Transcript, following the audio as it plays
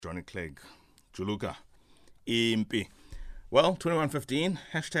Johnny Clegg, Juluka, Impi. Well, 2115,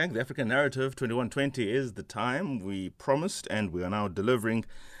 hashtag the African narrative 2120 is the time we promised, and we are now delivering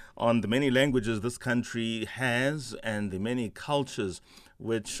on the many languages this country has and the many cultures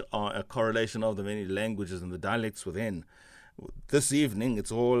which are a correlation of the many languages and the dialects within. This evening,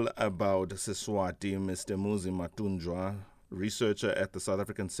 it's all about Siswati. Mr. Muzi Matfunjwa, researcher at the South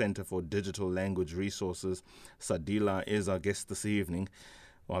African Center for Digital Language Resources, SADiLaR, is our guest this evening.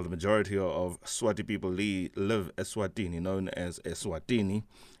 While the majority of Swati people live Eswatini, known as Eswatini,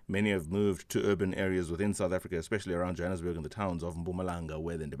 many have moved to urban areas within South Africa, especially around Johannesburg and the towns of Mpumalanga,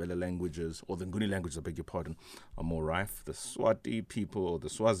 where the Ndebele languages, or the Nguni languages, I beg your pardon, are more rife. The Swati people, or the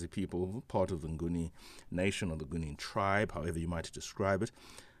Swazi people, part of the Nguni nation or the Nguni tribe, however you might describe it,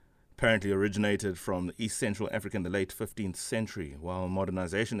 apparently originated from East Central Africa in the late 15th century. While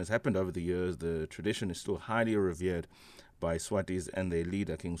modernization has happened over the years, the tradition is still highly revered by Swazis, and their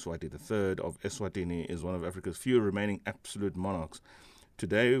leader, King Mswati III of Eswatini, is one of Africa's few remaining absolute monarchs.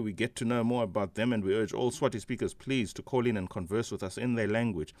 Today, we get to know more about them, and we urge all Swati speakers, please, to call in and converse with us in their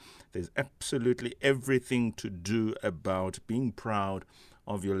language. There's absolutely everything to do about being proud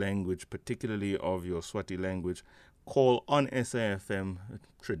of your language, particularly of your Swati language. Call on SAFM,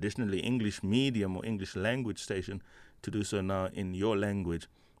 traditionally English medium or English language station, to do so now in your language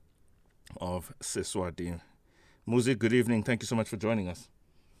of Siswati. Muzi, good evening. Thank you so much for joining us.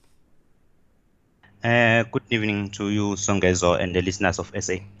 Good evening to you, Songezo, and the listeners of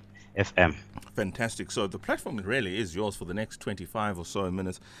SAFM. Fantastic. So the platform really is yours for the next 25 or so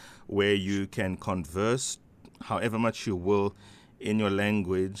minutes, where you can converse however much you will in your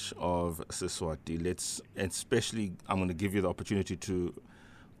language of Siswati. I'm going to give you the opportunity to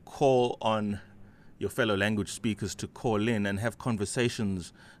call on your fellow language speakers to call in and have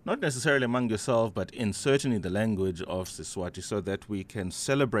conversations, not necessarily among yourself, but in certainly the language of Siswati, so that we can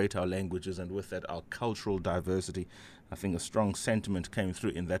celebrate our languages and with that our cultural diversity. I think a strong sentiment came through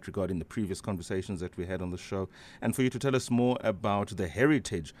in that regard in the previous conversations that we had on the show. And for you to tell us more about the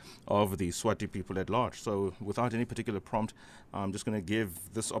heritage of the Swati people at large. So without any particular prompt, I'm just going to give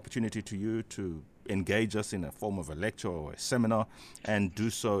this opportunity to you to engage us in a form of a lecture or a seminar, and do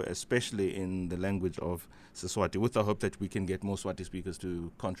so especially in the language of Siswati, with the hope that we can get more Swati speakers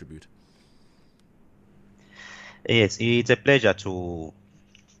to contribute. Yes, it's a pleasure to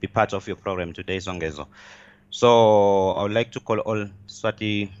be part of your program today, Songezo. So I would like to call all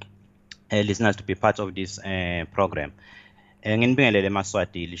Swati listeners to be part of this program. Nginibingelele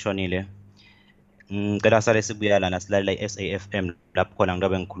Maswati lishonile. Ngicela sale sibuya lana silalela iSAFM lapho khona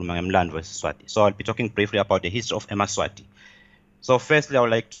ngizobe ngikhuluma ngemlando weSiswati. So I'll be talking briefly about the history of Maswati. So firstly, I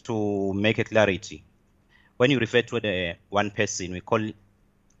would like to make a clarity. When you refer to the one person, we call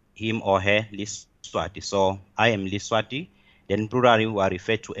him or her Liswati. So I am Liswati, then plurally we are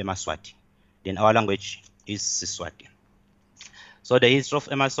referred to Maswati. Then our language is Siswati. So the history of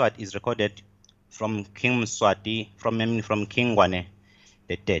Maswati is recorded from King Mswati, from King Nguni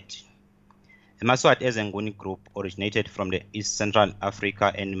III. Maswati as a Nguni group originated from the East Central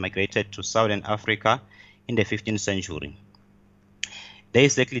Africa and migrated to Southern Africa in the 15th century. They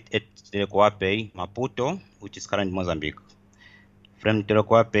settled at Delekwa Bay, Maputo, which is current Mozambique. From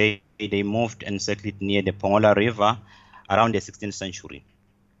Delekwa Bay, they moved and settled near the Pongola River around the 16th century.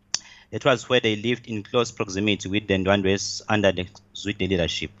 It was where they lived in close proximity with the Ndwandwes under the Zwide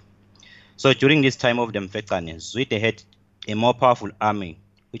leadership. So during this time of the Mfecane, Zwide had a more powerful army,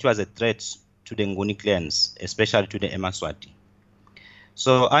 which was a threat to the Nguni clans, especially to the Maswati.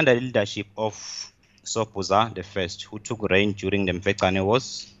 So under the leadership of Sopuza I, who took reign during the Mfecane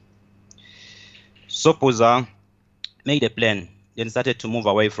Wars, Sopuza made a plan, then started to move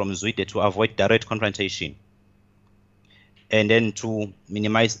away from Zwide to avoid direct confrontation, and then to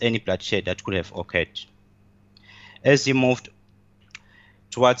minimize any bloodshed that could have occurred. As he moved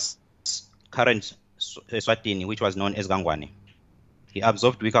towards current Eswatini, which was known as Gangwane, he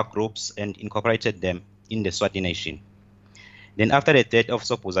absorbed weaker groups and incorporated them in the Swati nation. Then after the death of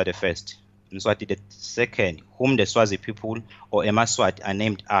Sopuza I, Mswati II, whom the Swazi people or Maswati are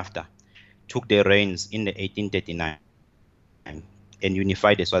named after, took the reins in the 1839 and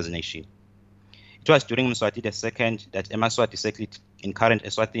unified the Swazi nation. It was during Mswati II that Maswati settled in current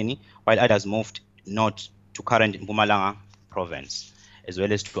Eswatini, while others moved north to current Mpumalanga province, as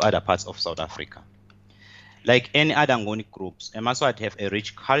well as to other parts of South Africa. Like any other Nguni groups, Maswati have a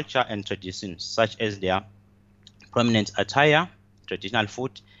rich culture and traditions, such as their prominent attire, traditional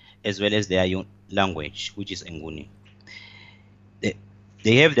food, as well as their language, which is Nguni.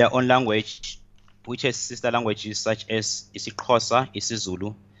 They have their own language, which has sister languages such as isiXhosa,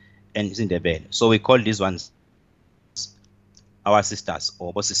 isiZulu, and isiNdebele. So we call these ones our sisters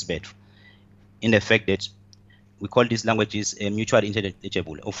or bosses better, in the fact that we call these languages mutually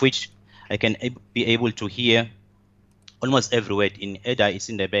intelligible, of which I can be able to hear almost every word in either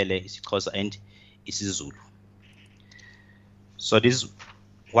isiNdebele, isiXhosa, and isiZulu. So this is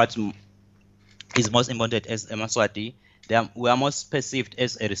what is most important as a Mswati. We are most perceived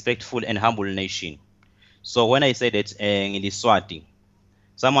as a respectful and humble nation. So when I say that in Swati,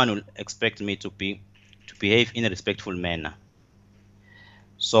 someone will expect me to behave in a respectful manner.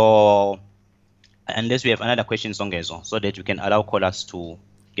 So unless we have another question, Songezo, so that we can allow callers to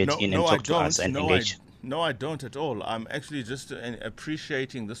get in and talk to us and engage. No, I don't at all. I'm actually just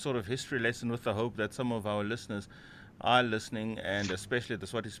appreciating this sort of history lesson with the hope that some of our listeners are listening, and especially the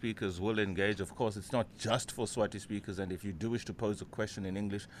Swati speakers will engage. Of course, it's not just for Swati speakers, and if you do wish to pose a question in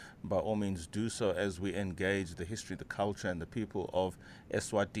English, by all means do so as we engage the history, the culture, and the people of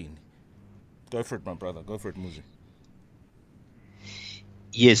Eswatini. Go for it, my brother. Go for it, Muzi.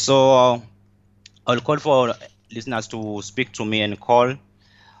 Yes, so I'll call for listeners to speak to me and call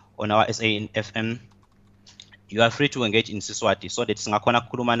on our SAFM. You are free to engage in Siswati, so that singakhona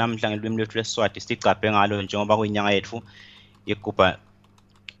kukhuluma namhla ngelimi lethu leSiswati siqaphe ngalo njengoba kuyinyanga yethu yekugubha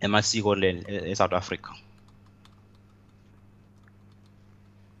emasiko eSouth Africa.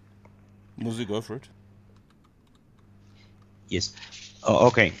 Muzi, go for it. Yes. Oh,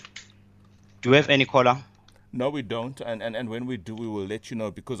 okay. Do we have any caller? No, we don't, and when we do, we will let you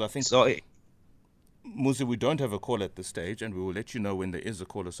know, because I think so. Muzi, we don't have a call at this stage, and we will let you know when there is a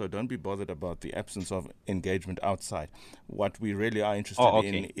caller, so don't be bothered about the absence of engagement outside. What we really are interested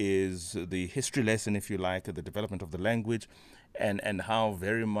in is the history lesson, if you like, the development of the language, and how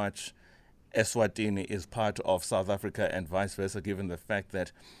very much Eswatini is part of South Africa and vice versa, given the fact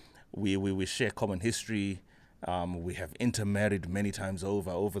that we share common history. We have intermarried many times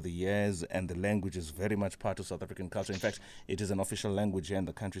over the years, and the language is very much part of South African culture. In fact, it is an official language here in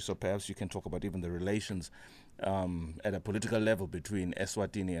the country, so perhaps you can talk about even the relations at a political level between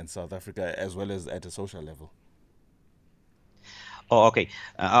Eswatini and South Africa, as well as at a social level. Oh, okay.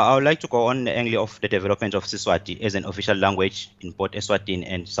 I would like to go on the angle of the development of Siswati as an official language in both Eswatini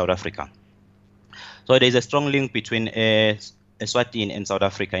and South Africa. So there is a strong link between Eswatini and South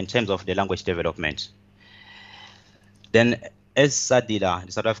Africa in terms of the language development. Then, as SADiLaR,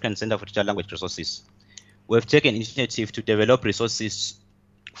 the South African Center for Digital Language Resources, we have taken initiative to develop resources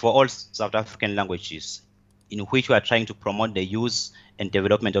for all South African languages, in which we are trying to promote the use and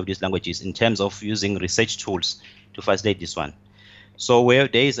development of these languages in terms of using research tools to facilitate this one. So there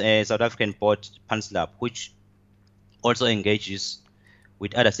is a South African board, PanSLab, which also engages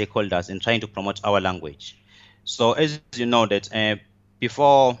with other stakeholders in trying to promote our language. So as you know that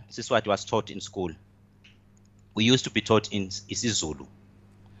before Siswati was taught in school, we used to be taught in isiZulu.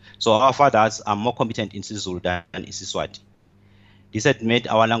 So our fathers are more competent in isiZulu than isiSwati. This had made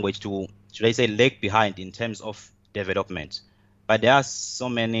our language to, should I say, lag behind in terms of development. But there are so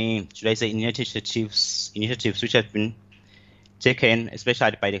many, should I say, initiatives which have been taken,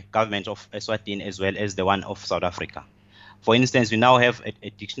 especially by the government of Eswatini as well as the one of South Africa. For instance, we now have a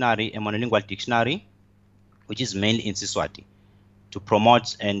dictionary, a monolingual dictionary, which is mainly in Siswati, to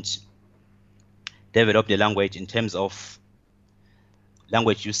promote and develop the language in terms of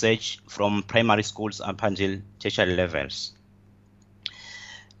language usage from primary schools up until tertiary levels.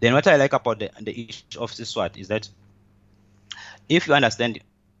 Then what I like about the issue of Siswati is that if you understand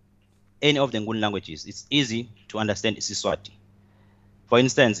any of the Nguni languages, it's easy to understand Siswati. For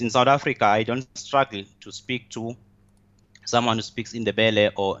instance, in South Africa, I don't struggle to speak to someone who speaks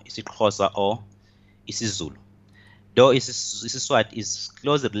Indebele or isiXhosa or isiZulu. Though Siswati is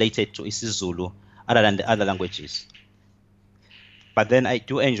closely related to isiZulu other than the other languages. But then I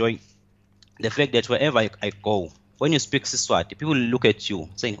do enjoy the fact that wherever I go, when you speak Siswati, people look at you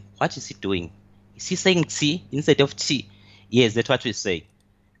saying, what is he doing? Is he saying T instead of T? Yes, that's what we say.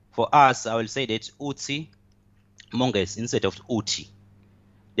 For us, I will say that Uti, Monges instead of Uti.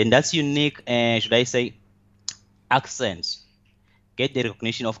 Then that's unique, should I say, accents. Get the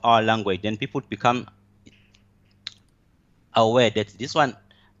recognition of our language. Then people become aware that this one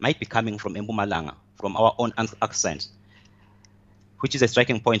might be coming from Mpumalanga, from our own accent, which is a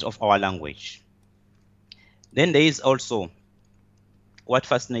striking point of our language. Then there is also what's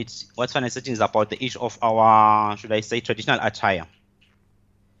fascinating is about the issue of our, should I say, traditional attire.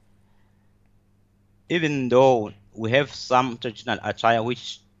 Even though we have some traditional attire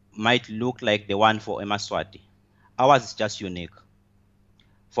which might look like the one for Mswati, ours is just unique.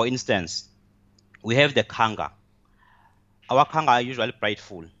 For instance, we have the kanga. Our kanga are usually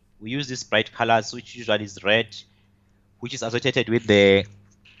brightful. We use these bright colors, which usually is red, which is associated with the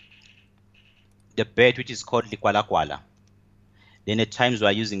bird which is called likwalakwala. Then at times we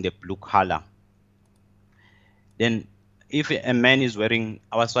are using the blue color. Then if a man is wearing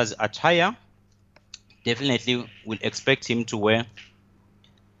our Swazi attire, definitely we'll expect him to wear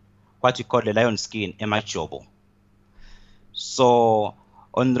what we call the lion skin, emajobo. So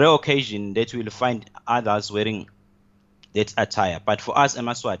on rare occasion that we'll find others wearing that attire. But for us,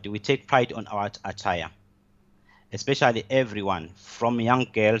 Emaswati, we take pride on our attire, especially everyone, from young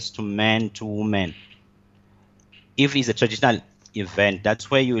girls to men to women. If it's a traditional event, that's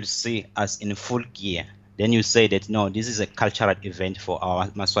where you will see us in full gear. Then you say that, no, this is a cultural event for our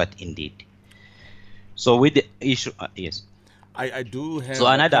Maswati indeed. So with the issue, yes. I do have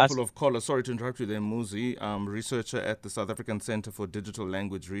a couple of callers. Sorry to interrupt you there, Muzi. Researcher at the South African Center for Digital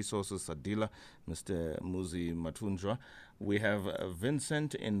Language Resources, SADiLaR, Mr. Muzi Matfunjwa. We have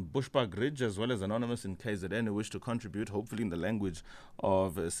Vincent in Bushbuck Ridge, as well as Anonymous in KZN, who wish to contribute, hopefully in the language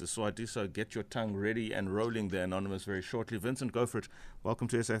of Siswati. So get your tongue ready and rolling there, Anonymous, very shortly. Vincent, go for it. Welcome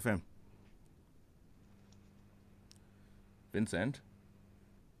to SFM. Vincent?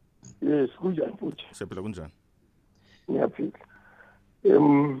 Yes, kunjani futhi? Sephila kunjani? Ngiyaphila.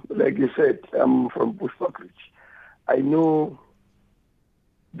 Like you said, I'm from Bushbuck Ridge. I know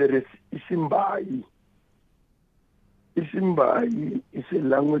there is Isimbai. Isimbai is a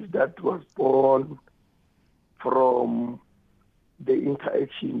language that was born from the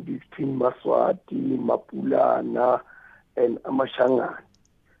interaction between Mswati, Mapulana, and Amashangani.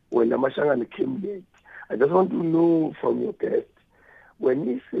 When Amashangani came late, I just want to know from your guest, when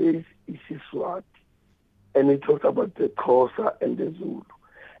he says Isiswati, and he talks about the Xhosa and the Zulu,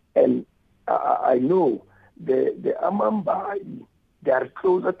 and I know the Amambai, they are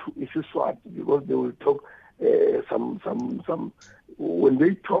closer to Isiswati because they will talk some when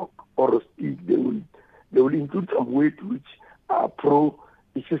they talk or speak, they will include some words which are pro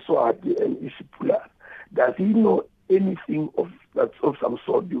Isiswati and Isipulana. Does he know anything of some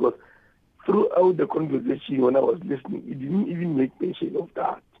sort? Because throughout the conversation, when I was listening, he didn't even make mention of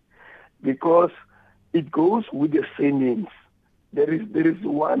that, because it goes with the sayings. There is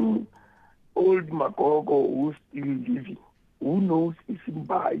one old Magogo who's still living, who knows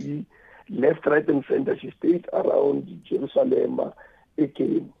Isimbai, left, right, and center. She stays around Jerusalem,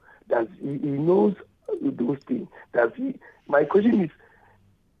 again. Does he knows those things? Does he? My question is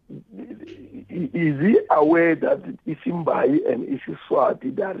he aware that Isimbai and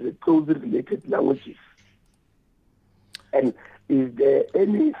Isiswati are closely related languages? And is there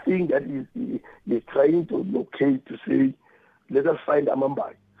anything that is trying to locate to say, let us find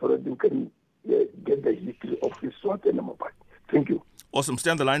Amambai so that you can get the history of Isiswati and Amambai? Thank you. Awesome.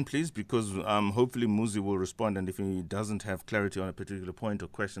 Stay on the line, please, because hopefully Muzi will respond. And if he doesn't have clarity on a particular point or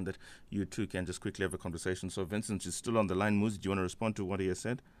question, that you two can just quickly have a conversation. So Vincent is still on the line. Muzi, do you want to respond to what he has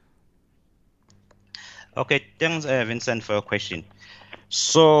said? Okay, thanks, Vincent, for your question.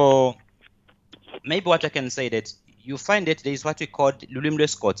 So maybe what I can say that you find that there is what we call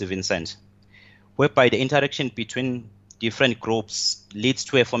Lulimless codes, Vincent, whereby the interaction between different groups leads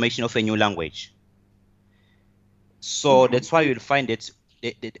to a formation of a new language. So that's why you'll find that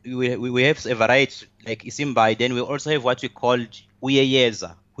we have a variety like Isimbai. Then we also have what we call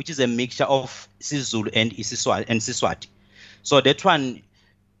Uyeyeza, which is a mixture of isiZulu and Siswati. So that one,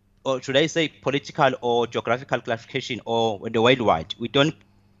 or should I say political or geographical classification or the worldwide, we don't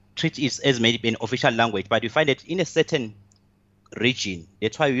treat it as maybe an official language, but we find that in a certain region,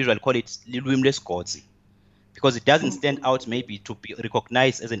 that's why we usually call it Lulwimless Kodzi, because it doesn't stand out maybe to be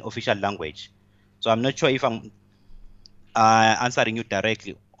recognized as an official language. So I'm not sure if I'm answering you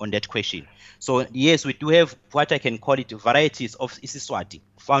directly on that question. So yes, we do have what I can call it varieties of Isiswati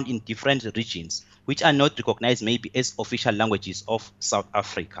found in different regions, which are not recognized maybe as official languages of South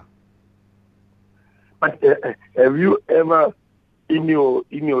Africa. But have you ever, in your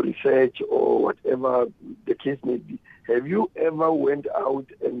research or whatever the case may be, have you ever went out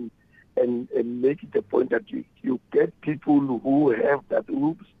and make it a point that you get people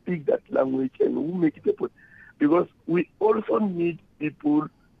who speak that language and who make it a point? Because we also need people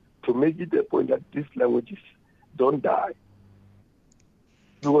to make it a point that these languages don't die,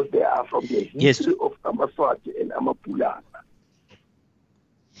 because they are from the history of Amaswati and Amapulana.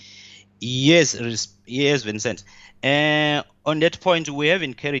 Yes, Vincent. On that point, we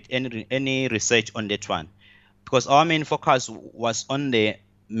haven't carried any research on that one, because our main focus was on the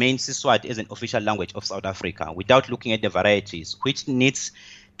main Siswati as an official language of South Africa, without looking at the varieties, which needs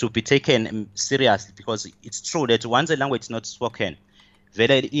to be taken seriously, because it's true that once a language is not spoken,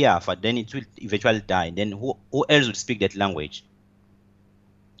 then it will eventually die. Then who else will speak that language?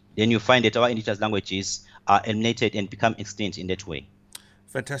 Then you find that our indigenous languages are eliminated and become extinct in that way.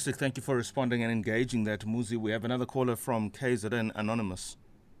 Fantastic. Thank you for responding and engaging that, Muzi. We have another caller from KZN Anonymous.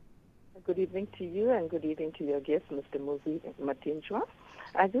 Good evening to you and good evening to your guest, Mr. Muzi Matfunjwa.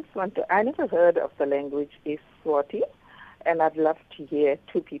 I never heard of the language Eswatini, and I'd love to hear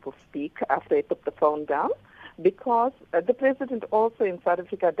two people speak after I put the phone down, because the president also in South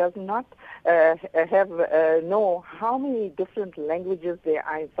Africa does not know how many different languages there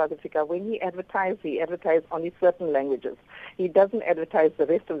are in South Africa. When he advertises only certain languages. He doesn't advertise the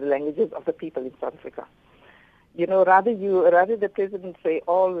rest of the languages of the people in South Africa. You know, rather the president say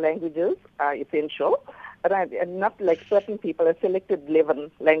all languages are essential, right, and not like certain people, a selected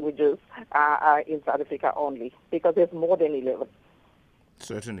 11 languages are in South Africa only, because there's more than 11.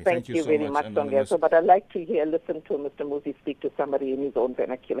 Certainly. Thank you so very much, Songezo. But I'd like to listen to Mr. Muzi speak to somebody in his own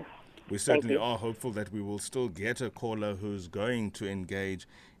vernacular. We certainly are hopeful that we will still get a caller who's going to engage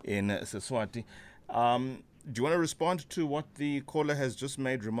in Siswati. Do you want to respond to what the caller has just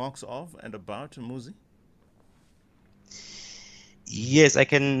made remarks of and about, Muzi? Yes, I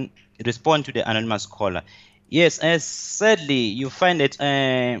can respond to the anonymous caller. Yes, sadly, you find that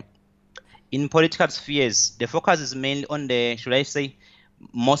in political spheres, the focus is mainly on the, should I say,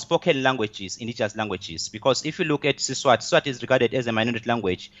 more spoken languages, indigenous languages. Because if you look at Siswati is regarded as a minority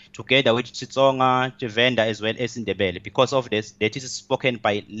language, together with Tsonga, Tshivenda, as well as Ndebele. Because of this, that is spoken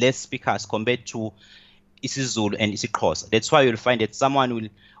by less speakers compared to isiZulu and isiXhosa. That's why you'll find that someone will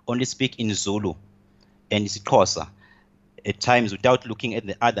only speak in Zulu and isiXhosa at times without looking at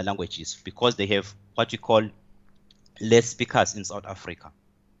the other languages, because they have what we call less speakers in South Africa.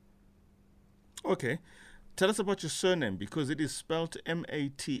 Okay. Tell us about your surname, because it is spelled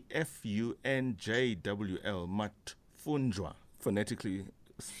Matfunjwl, Matfunjwa, phonetically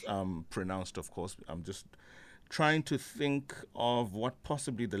pronounced, of course. I'm just trying to think of what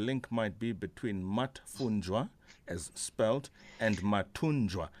possibly the link might be between Matfunjwa, as spelled, and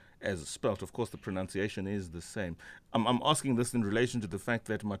Matunjwa, as spelt. Of course, the pronunciation is the same. I'm asking this in relation to the fact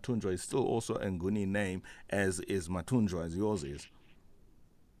that Matfunjwa is still also a Nguni name, as is Matfunjwa, as yours is.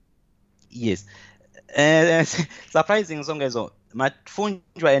 Yes. Surprising, Songezo.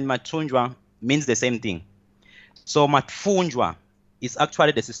 Matfunjwa and Matunjwa means the same thing. So Matfunjwa is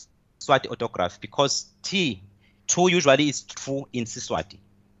actually the Siswati autograph, because T, two usually is true in Siswati.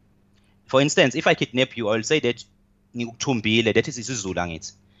 For instance, if I kidnap you, I will say that ngikutumbile, that is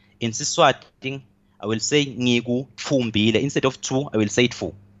isiZulu. In Siswati, I will say ngikutumbile. Instead of two, I will say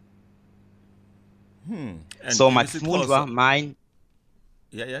two. So Matfunjwa, mine.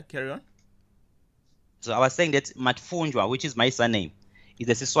 Yeah, carry on. So I was saying that Matfunjwa, which is my surname, is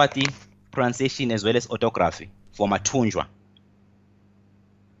a Siswati pronunciation as well as orthography for Matfunjwa.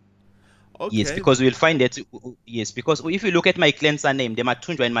 Okay. Yes, because we will find that, yes, because if you look at my clan surname, the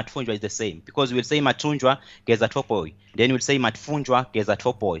Matfunjwa and Matfunjwa is the same. Because we will say Matfunjwa, Geza Topoi. Then we'll say Matfunjwa, Geza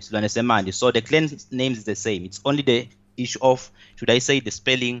Topoi. So the clan name is the same. It's only the issue of, should I say, the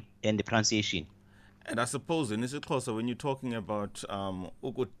spelling and the pronunciation. And I suppose in isiXhosa, when you're talking about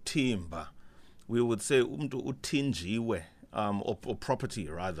ukutimba, we would say umntu uthinjiwe, or property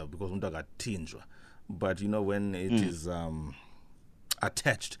rather, because umntu akathinjwa. But you know, when it is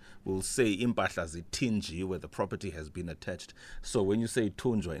attached, we'll say impahla zithinjiwe, the property has been attached. So when you say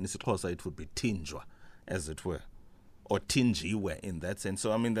thunjwa in isiXhosa, it would be thinjwa, as it were, or thinjiwe in that sense.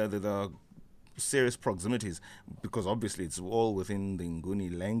 So I mean, there are serious proximities, because obviously it's all within the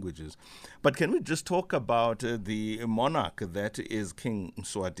Nguni languages. But can we just talk about the monarch that is King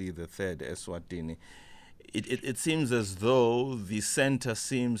Mswati III, Eswatini? It seems as though the center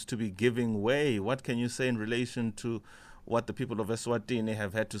seems to be giving way. What can you say in relation to what the people of Eswatini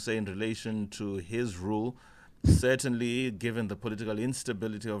have had to say in relation to his rule? Certainly, given the political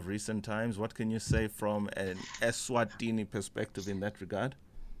instability of recent times, what can you say from an Eswatini perspective in that regard?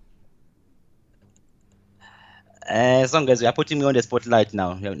 As long as you are putting me on the spotlight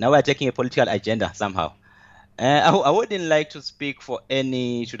now we're taking a political agenda somehow. I wouldn't like to speak for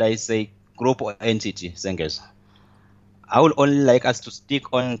any, should I say, group or entity, Sengers. I would only like us to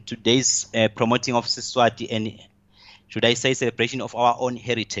stick on today's promoting of Siswati and, should I say, celebration of our own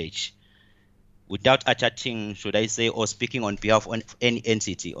heritage, without attaching, should I say, or speaking on behalf of any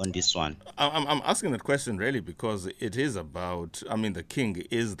entity on this one. I'm asking that question really because it is about, I mean, the king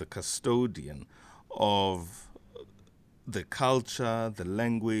is the custodian of the culture, the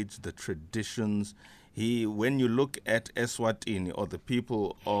language, the traditions. When you look at Eswatini, or the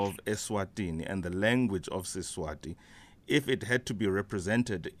people of Eswatini, and the language of Siswati, if it had to be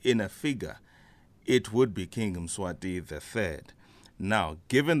represented in a figure, it would be King Mswati III. Now,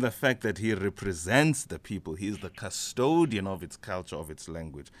 given the fact that he represents the people, he is the custodian of its culture, of its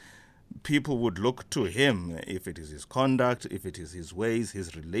language, people would look to him, if it is his conduct, if it is his ways,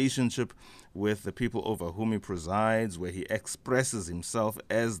 his relationship with the people over whom he presides, where he expresses himself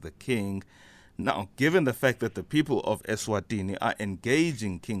as the king. Now, given the fact that the people of Eswatini are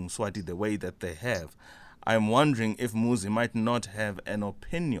engaging King Mswati the way that they have, I'm wondering if Muzi might not have an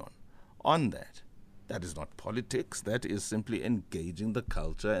opinion on that. That is not politics. That is simply engaging the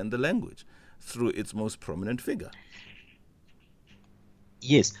culture and the language through its most prominent figure.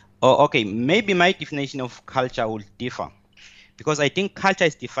 Yes. Oh, okay. Maybe my definition of culture will differ, because I think culture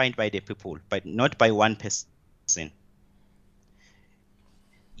is defined by the people, but not by one person.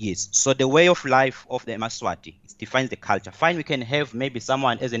 Yes. So the way of life of the Mswati defines the culture. Fine, we can have maybe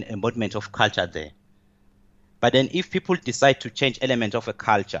someone as an embodiment of culture there. But then if people decide to change elements of a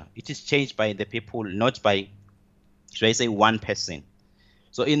culture, it is changed by the people, not by, should I say, one person.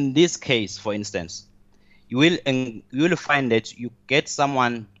 So in this case, for instance, you will find that you get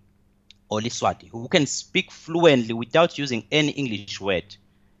someone, or Swati, who can speak fluently without using any English word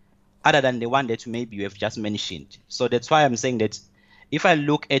other than the one that maybe you have just mentioned. So that's why I'm saying that if I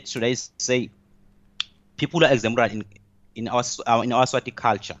look at, should I say, people who are exemplary in our Swati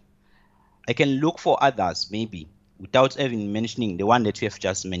culture, I can look for others maybe without even mentioning the one that you have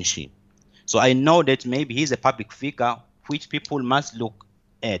just mentioned. So I know that maybe he's a public figure which people must look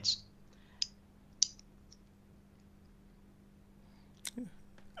at.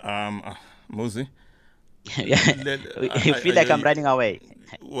 Muzi? I feel like I'm running away.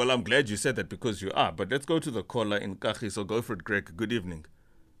 Well, I'm glad you said that, because you are. But let's go to the caller in Kachi. So go for it, Greg. Good evening.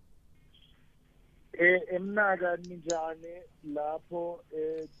 Emnaka ninjani lapho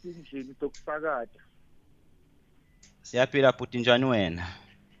tinjini tokusakata. Siyaphila futhi njani wena?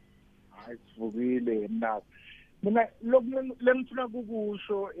 Hayi sivukile emnaka. Mina lengifuna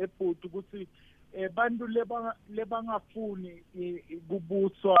kukusho ebhuti ukuthi bantu lebangafuni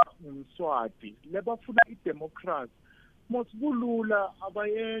kubuswa ngumswati, lebafuna idemocracy. Mosibulula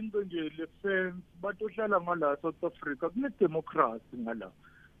abayento nje le-sense batohlala ngala South Africa kune-democracy ngala.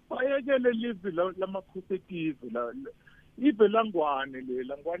 Bayekele live lamakhosetive la ive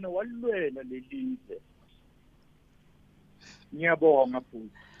langwane walwela lelive. Ngiyabonga futhi.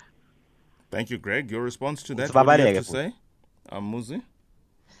 Thank you, Greg. Your response to that, what do you have to say? Muzi?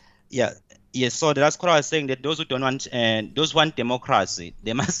 Yeah, yes. So that's what I was saying, that those who don't want, those who want democracy,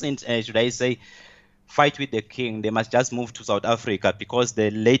 they mustn't, should I say, fight with the king. They must just move to South Africa, because the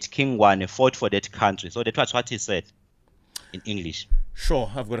late king one fought for that country. So that's what he said in English.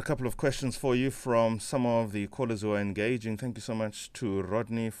 Sure. I've got a couple of questions for you from some of the callers who are engaging. Thank you so much to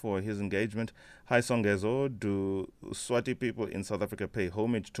Rodney for his engagement. Hi, Songezo. Do Swati people in South Africa pay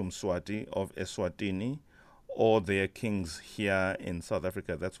homage to Mswati of Eswatini or their kings here in South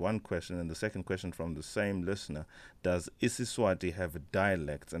Africa? That's one question. And the second question from the same listener, does isiSwati have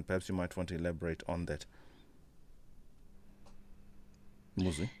dialects? And perhaps you might want to elaborate on that.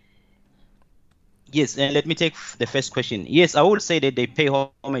 Muzi? Yes, and let me take the first question. Yes, I would say that they pay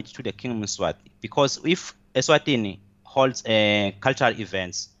homage to the King Mswati, because if Eswatini holds cultural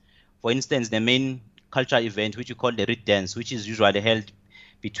events, for instance, the main cultural event, which we call the Reed Dance, which is usually held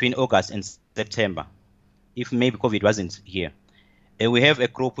between August and September, if maybe COVID wasn't here, we have a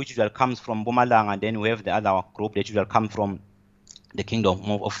group which usually comes from Mpumalanga, and then we have the other group that usually come from the kingdom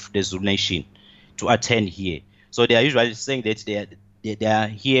of the Zulu nation to attend here. So they are usually saying that they are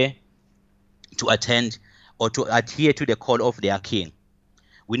here to attend or to adhere to the call of their king.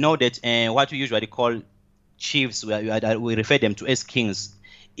 We know that what we usually call chiefs, we refer them to as kings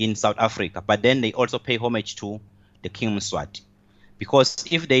in South Africa, but then they also pay homage to the King Mswati. Because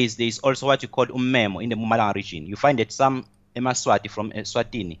if there is also what you call ummemo in the Mpumalanga region, you find that some Mswati from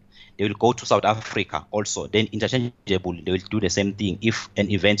Eswatini, they will go to South Africa also. Then interchangeable, they will do the same thing if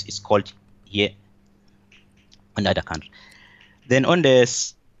an event is called here in another country. Then on the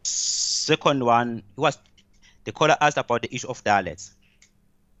second one, the caller asked about the issue of dialects.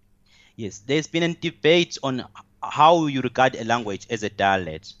 Yes, there's been a debate on how you regard a language as a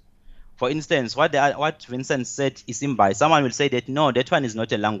dialect. For instance, what Vincent said is imbi. Someone will say that no, that one is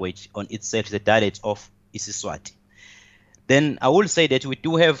not a language on itself, it's a dialect of isiSwati. Then I will say that we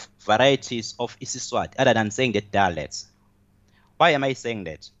do have varieties of isiSwati other than saying that dialects. Why am I saying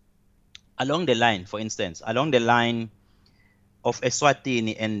that? Along the line, for instance, along the line of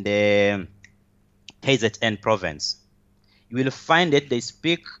Eswatini and the KZN province, you will find that they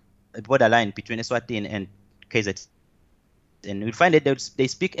speak a borderline between Eswatini and KZN. And you'll find that they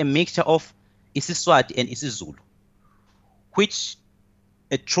speak a mixture of isiSwati and isiZulu, which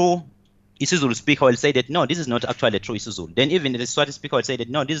a true isiZulu speaker will say that no, this is not actually a true isiZulu. Then even the Swati speaker will say that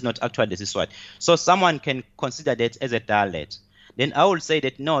no, this is not actually isiSwati. So someone can consider that as a dialect. then I will say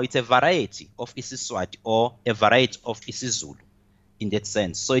that no, it's a variety of isiSwati or a variety of isiZulu in that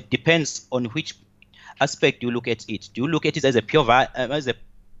sense. So it depends on which aspect you look at it. Do you look at it as a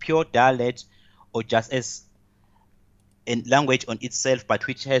pure dialect, or just as a language on itself, but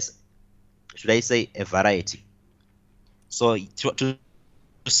which has, should I say, a variety? So to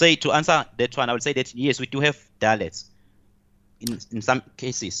answer that one, I would say that yes, we do have dialects in some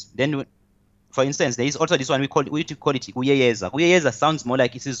cases. Then, for instance, there is also this one we call it Uyeyeza. Uyeyeza sounds more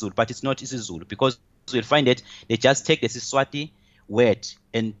like isiZulu, but it's not isiZulu, because you'll find that they just take the Siswati word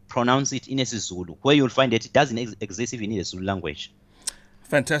and pronounce it in a isiZulu, where you'll find that it doesn't exist even in the Zulu language.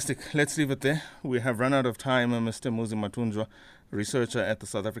 Fantastic. Let's leave it there. We have run out of time. Mr. Muzi Matfunjwa, researcher at the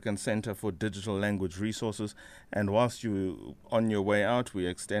South African Center for Digital Language Resources. And whilst you're on your way out, we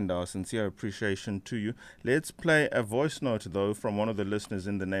extend our sincere appreciation to you. Let's play a voice note, though, from one of the listeners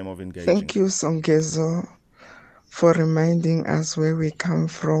in the name of engaging. Thank you, Songezo, for reminding us where we come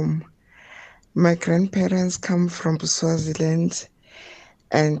from. My grandparents come from Swaziland,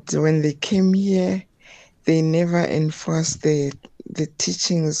 and when they came here, they never enforced the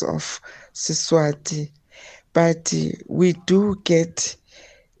teachings of Siswati, but we do get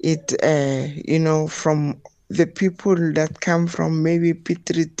it, from the people that come from maybe Piet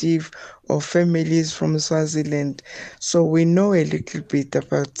Retief or families from Swaziland. So we know a little bit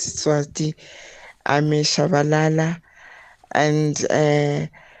about Siswati. I'm a Shabalala, and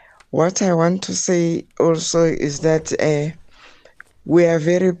what I want to say also is that we are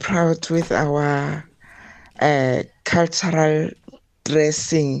very proud with our cultural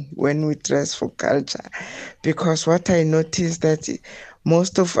dressing when we dress for culture, because what I noticed that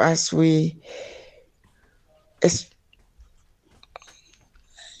most of us,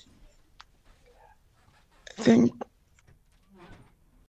 thank